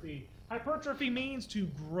hypertrophy. Hypertrophy means to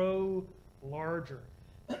grow larger.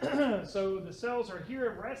 So the cells are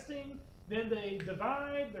here resting, then they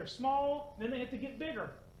divide, they're small, then they have to get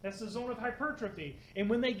bigger. That's the zone of hypertrophy. And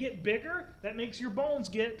when they get bigger, that makes your bones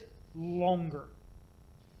get longer.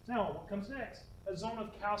 Now, what comes next? A zone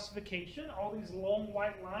of calcification. All these long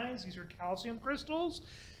white lines, these are calcium crystals.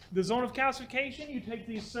 The zone of calcification, you take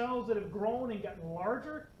these cells that have grown and gotten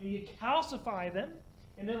larger, and you calcify them.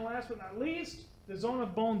 And then last but not least, the zone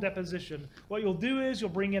of bone deposition. What you'll do is you'll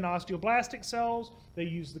bring in osteoblastic cells. They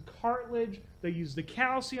use the cartilage, they use the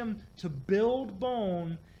calcium to build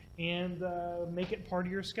bone and make it part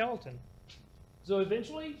of your skeleton. So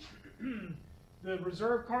eventually, the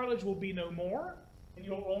reserve cartilage will be no more, and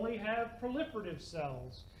you'll only have proliferative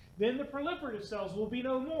cells. Then the proliferative cells will be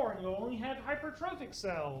no more, and you'll only have hypertrophic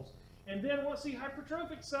cells. And then once the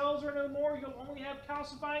hypertrophic cells are no more, you'll only have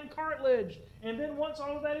calcifying cartilage. And then once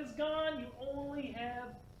all of that is gone, you only have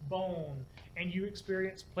bone, and you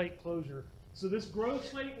experience plate closure. So this growth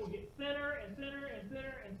plate will get thinner and thinner and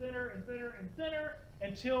thinner and thinner and thinner and thinner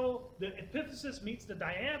until the epiphysis meets the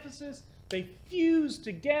diaphysis. They fuse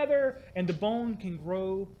together, and the bone can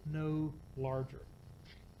grow no larger.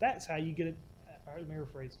 That's how you get it. Let me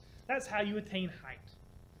rephrase. That's how you attain height.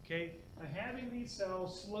 Okay? By having these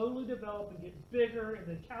cells slowly develop and get bigger and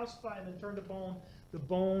then calcify and then turn to bone, the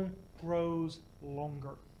bone grows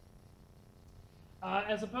longer.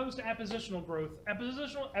 As opposed to appositional growth.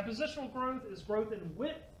 Appositional growth is growth in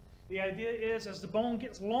width. The idea is as the bone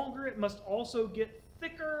gets longer, it must also get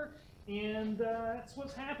thicker, and that's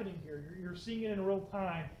what's happening here. You're seeing it in real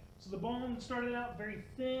time. So the bone started out very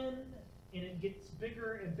thin, and it gets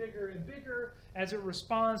bigger and bigger and bigger as it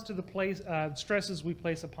responds to the stresses we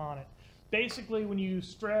place upon it. Basically, when you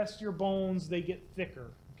stress your bones, they get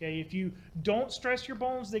thicker. Okay? If you don't stress your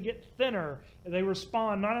bones, they get thinner. They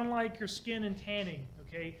respond not unlike your skin and tanning.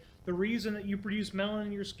 Okay? The reason that you produce melanin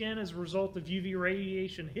in your skin is a result of UV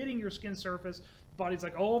radiation hitting your skin surface. The body's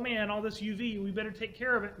like, oh man, all this UV, we better take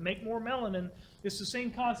care of it, make more melanin. It's the same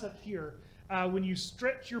concept here. When you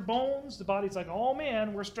stretch your bones, the body's like, oh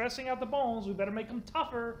man, we're stressing out the bones, we better make them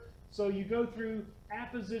tougher. So you go through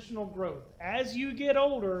appositional growth. As you get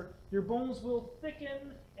older, your bones will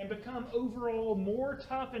thicken and become overall more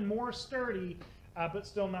tough and more sturdy, but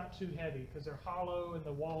still not too heavy because they're hollow and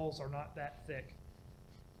the walls are not that thick.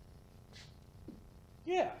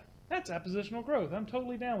 Yeah, that's appositional growth. I'm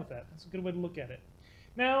totally down with that. That's a good way to look at it.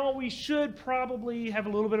 Now, we should probably have a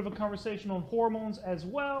little bit of a conversation on hormones as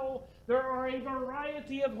well. There are a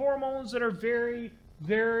variety of hormones that are very,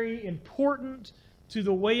 very important to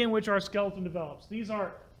the way in which our skeleton develops. These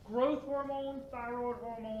are growth hormone, thyroid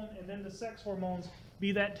hormone, and then the sex hormones,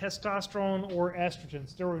 be that testosterone or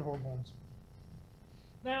estrogen, steroid hormones.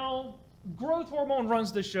 Now, growth hormone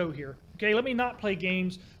runs the show here. Okay, let me not play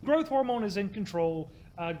games. Growth hormone is in control.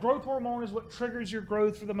 Growth hormone is what triggers your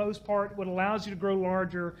growth for the most part, what allows you to grow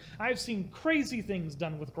larger. I've seen crazy things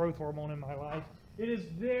done with growth hormone in my life. It is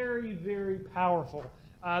very, very powerful.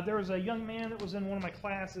 There was a young man that was in one of my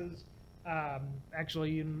classes,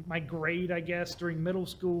 actually in my grade, I guess, during middle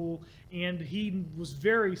school, and he was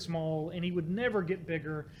very small, and he would never get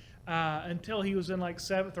bigger until he was in like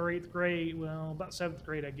 7th or 8th grade. Well, about 7th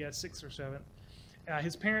grade, I guess, 6th or 7th.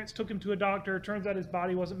 His parents took him to a doctor. Turns out his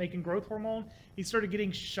body wasn't making growth hormone. He started getting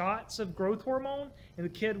shots of growth hormone, and the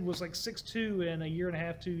kid was like 6'2" in a year and a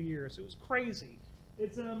half, 2 years. It was crazy.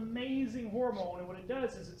 It's an amazing hormone, and what it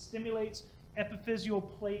does is it stimulates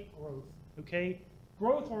epiphyseal plate growth. Okay,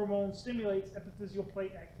 growth hormone stimulates epiphyseal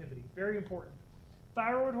plate activity. Very important.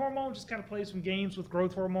 Thyroid hormone just kind of plays some games with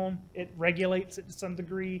growth hormone. It regulates it to some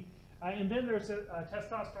degree. And then there's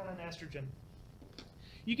testosterone and estrogen.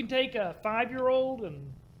 You can take a 5-year-old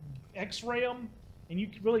and x-ray them, and you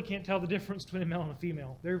really can't tell the difference between a male and a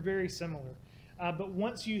female. They're very similar. But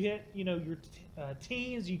once you hit, your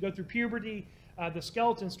teens, you go through puberty, the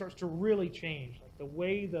skeleton starts to really change. Like the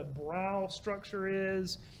way the brow structure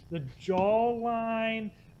is, the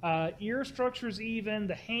jawline, ear structures even,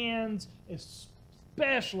 the hands,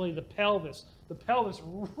 especially the pelvis. The pelvis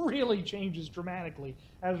really changes dramatically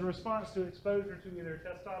as a response to exposure to either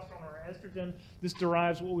testosterone or estrogen. This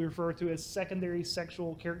derives what we refer to as secondary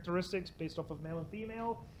sexual characteristics based off of male and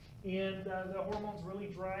female, and the hormones really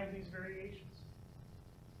drive these variations.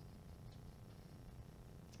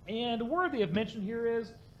 And worthy of mention here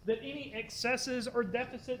is that any excesses or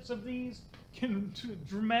deficits of these can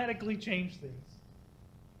dramatically change things.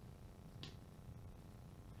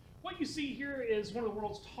 What you see here is one of the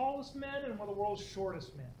world's tallest men and one of the world's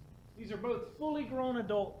shortest men. These are both fully grown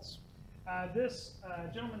adults. This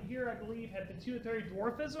gentleman here, I believe, had pituitary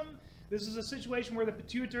dwarfism. This is a situation where the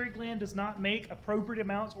pituitary gland does not make appropriate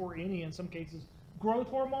amounts, or any in some cases, growth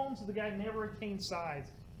hormones, so the guy never attained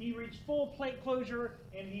size. He reached full plate closure,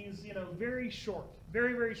 and he's very short,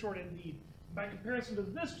 very, very short indeed. By comparison to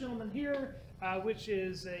this gentleman here, which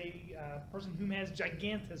is a person who has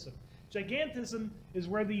gigantism. Gigantism is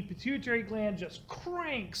where the pituitary gland just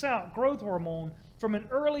cranks out growth hormone from an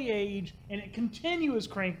early age, and it continues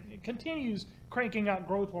cranking out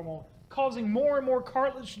growth hormone, causing more and more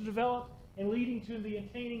cartilage to develop and leading to the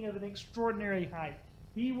attaining of an extraordinary height.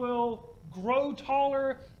 He will grow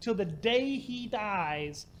taller till the day he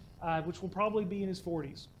dies, which will probably be in his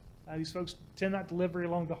 40s. These folks tend not to live very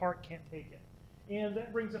long. The heart can't take it. And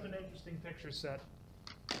that brings up an interesting picture set.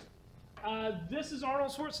 This is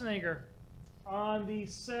Arnold Schwarzenegger on the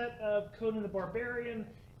set of Conan the Barbarian,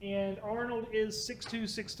 and Arnold is 6'2",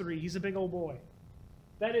 6'3". He's a big old boy.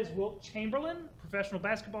 That is Wilt Chamberlain, professional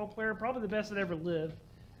basketball player, probably the best that ever lived.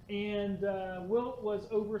 And Wilt was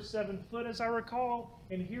over 7 foot, as I recall.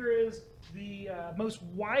 And here is the most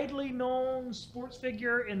widely known sports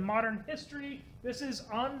figure in modern history. This is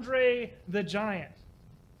Andre the Giant.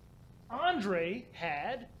 Andre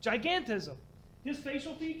had gigantism. His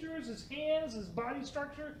facial features, his hands, his body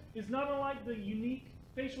structure is not unlike the unique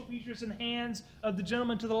facial features and hands of the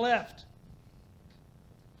gentleman to the left.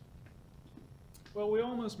 Well, we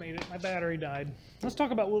almost made it. My battery died. Let's talk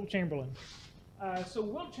about Wilt Chamberlain. So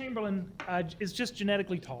Wilt Chamberlain is just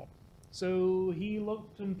genetically tall. So he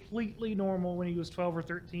looked completely normal when he was 12 or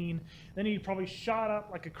 13. Then he probably shot up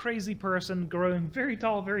like a crazy person, growing very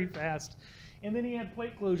tall very fast. And then he had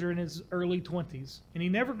plate closure in his early 20s. And he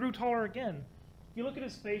never grew taller again. If you look at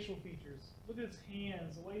his facial features, look at his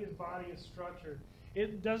hands, the way his body is structured,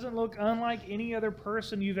 it doesn't look unlike any other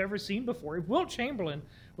person you've ever seen before. If Wilt Chamberlain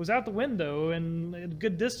was out the window and a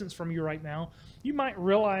good distance from you right now, you might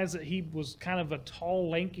realize that he was kind of a tall,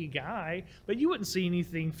 lanky guy, but you wouldn't see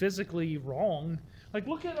anything physically wrong. Like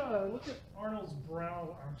look at Arnold's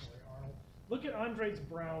brow. I'm sorry, Arnold. Look at Andre's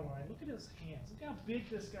brow line. Look at his hands. Look how big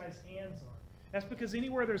this guy's hands are. That's because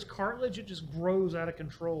anywhere there's cartilage, it just grows out of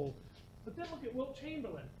control. But then look at Wilt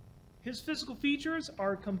Chamberlain. His physical features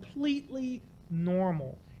are completely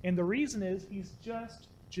normal. And the reason is he's just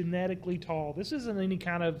genetically tall. This isn't any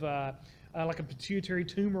kind of like a pituitary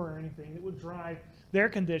tumor or anything that would drive their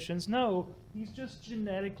conditions. No, he's just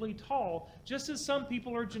genetically tall, just as some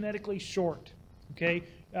people are genetically short. Okay,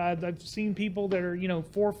 I've seen people that are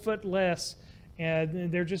 4 foot less,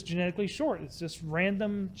 and they're just genetically short. It's just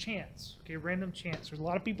random chance. Okay, random chance. There's a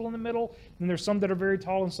lot of people in the middle, and there's some that are very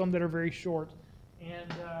tall and some that are very short. And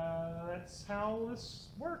that's how this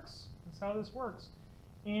works. That's how this works.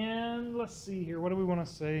 And let's see here. What do we want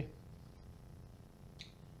to say?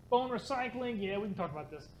 Bone recycling. Yeah, we can talk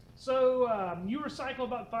about this. So you recycle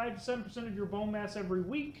about 5 to 7% of your bone mass every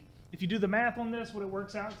week. If you do the math on this, what it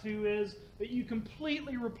works out to is that you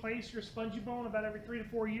completely replace your spongy bone about every 3 to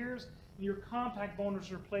 4 years. And your compact bone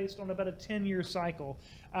is replaced on about a 10-year cycle.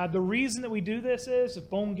 The reason that we do this is if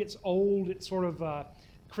bone gets old, it sort of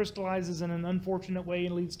crystallizes in an unfortunate way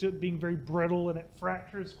and leads to it being very brittle, and it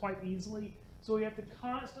fractures quite easily. So we have to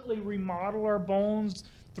constantly remodel our bones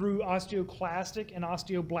through osteoclastic and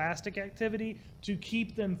osteoblastic activity to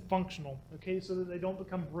keep them functional, okay, so that they don't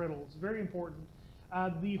become brittle. It's very important.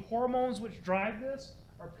 The hormones which drive this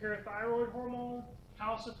are parathyroid hormone,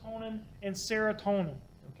 calcitonin, and serotonin,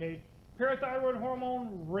 okay? Parathyroid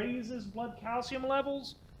hormone raises blood calcium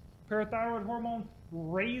levels. Parathyroid hormone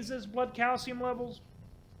raises blood calcium levels.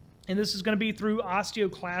 And this is going to be through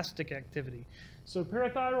osteoclastic activity. So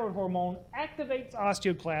parathyroid hormone activates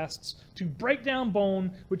osteoclasts to break down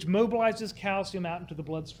bone, which mobilizes calcium out into the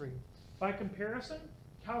bloodstream. By comparison,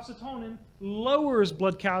 calcitonin lowers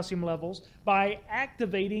blood calcium levels by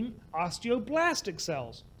activating osteoblastic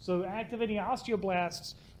cells. So activating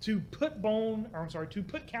osteoblasts to put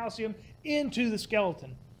calcium into the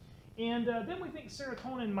skeleton. And then we think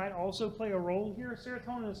serotonin might also play a role here.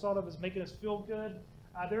 Serotonin is thought of as making us feel good.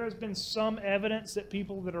 There has been some evidence that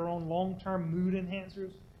people that are on long-term mood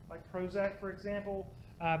enhancers, like Prozac, for example,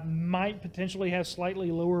 might potentially have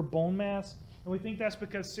slightly lower bone mass. And we think that's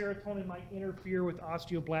because serotonin might interfere with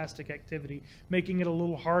osteoblastic activity, making it a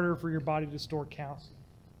little harder for your body to store calcium.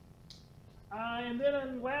 And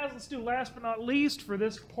then let's do last but not least for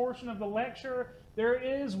this portion of the lecture, there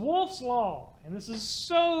is Wolff's Law. And this is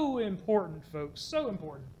so important, folks, so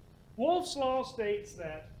important. Wolff's Law states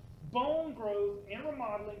that bone growth and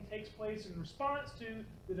remodeling takes place in response to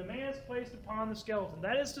the demands placed upon the skeleton.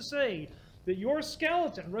 That is to say, that your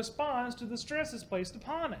skeleton responds to the stresses placed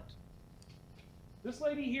upon it. This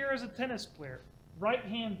lady here is a tennis player,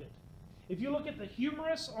 right-handed. If you look at the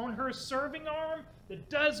humerus on her serving arm that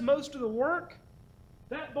does most of the work,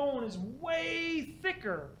 that bone is way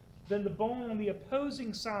thicker than the bone on the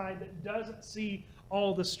opposing side that doesn't see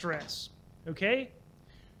all the stress. Okay?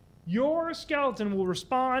 Your skeleton will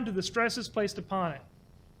respond to the stresses placed upon it.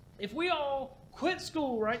 If we all quit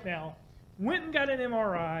school right now, went and got an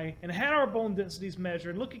MRI, and had our bone densities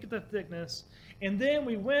measured, looking at the thickness, and then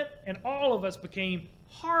we went and all of us became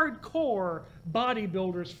hardcore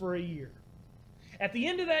bodybuilders for a year. At the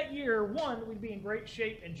end of that year, 1, we'd be in great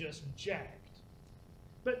shape and just jacked.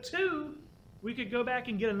 But 2, we could go back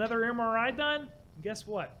and get another MRI done, and guess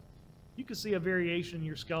what? You can see a variation in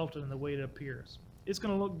your skeleton in the way it appears. It's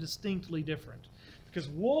going to look distinctly different, because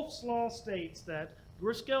Wolff's Law states that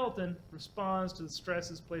your skeleton responds to the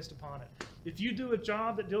stresses placed upon it. If you do a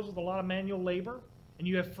job that deals with a lot of manual labor, and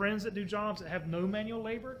you have friends that do jobs that have no manual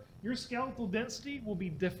labor, your skeletal density will be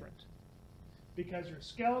different, because your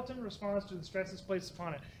skeleton responds to the stresses placed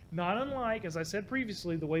upon it. Not unlike, as I said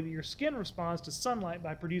previously, the way that your skin responds to sunlight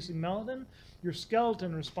by producing melanin, your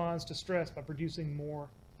skeleton responds to stress by producing more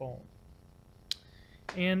bone.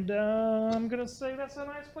 And I'm going to say that's a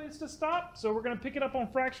nice place to stop. So we're going to pick it up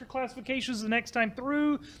on fracture classifications the next time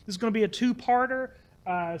through. This is going to be a 2-parter.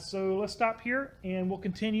 So let's stop here, and we'll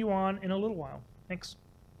continue on in a little while. Thanks.